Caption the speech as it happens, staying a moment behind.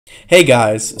Hey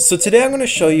guys, so today I'm going to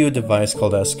show you a device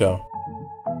called Ezcoo.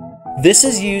 This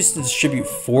is used to distribute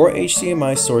 4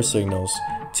 HDMI source signals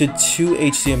to 2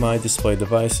 HDMI display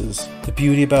devices. The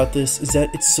beauty about this is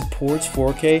that it supports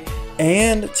 4K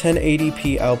and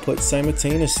 1080p output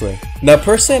simultaneously. Now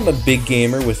personally I'm a big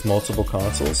gamer with multiple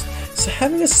consoles, so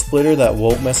having a splitter that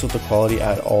won't mess with the quality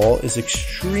at all is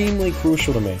extremely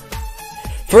crucial to me.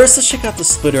 First, let's check out the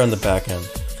splitter on the back end.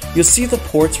 You'll see the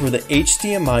ports where the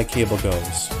HDMI cable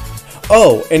goes.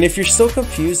 Oh, and if you're still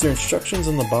confused, there are instructions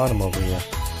on the bottom over here.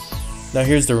 Now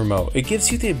here's the remote. It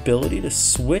gives you the ability to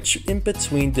switch in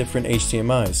between different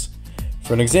HDMIs.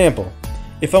 For an example,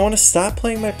 if I want to stop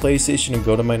playing my PlayStation and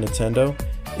go to my Nintendo,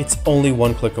 it's only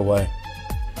one click away.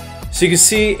 So you can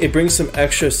see it brings some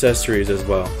extra accessories as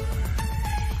well.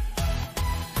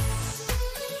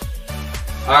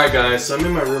 Alright guys, so I'm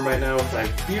in my room right now with my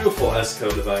beautiful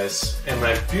Ezcoo device and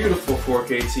my beautiful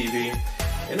 4K TV,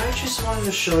 and I just wanted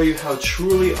to show you how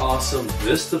truly awesome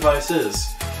this device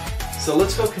is. So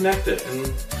let's go connect it and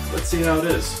let's see how it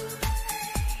is.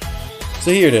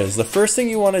 So here it is. The first thing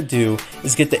you want to do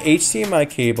is get the HDMI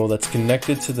cable that's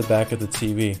connected to the back of the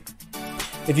TV.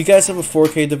 If you guys have a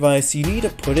 4K device, you need to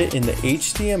put it in the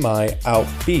HDMI out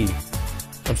B.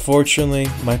 Unfortunately,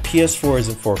 my PS4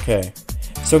 isn't 4K.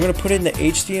 So I'm going to put it in the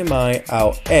HDMI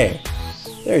out A.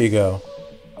 There you go.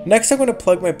 Next I'm going to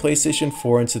plug my PlayStation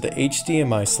 4 into the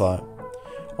HDMI slot.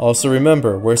 Also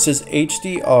remember, where it says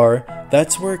HDR,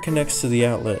 that's where it connects to the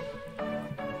outlet.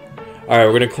 Alright,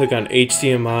 we're going to click on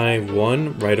HDMI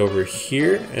 1 right over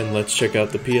here, and let's check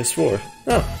out the PS4.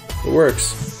 Oh, it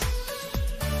works.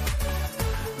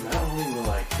 Not only will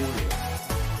I kill you,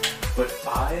 but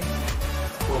I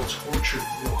will torture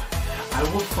you. I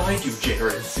will find you,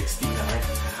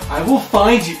 Jared69. I will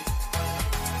find you.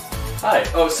 Hi.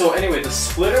 Oh, so anyway, the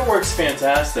splitter works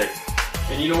fantastic.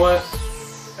 And you know what?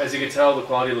 As you can tell, the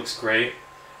quality looks great.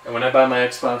 And when I buy my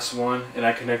Xbox One and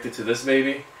I connect it to this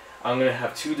baby, I'm going to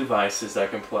have 2 devices that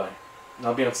can play. And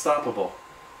I'll be unstoppable.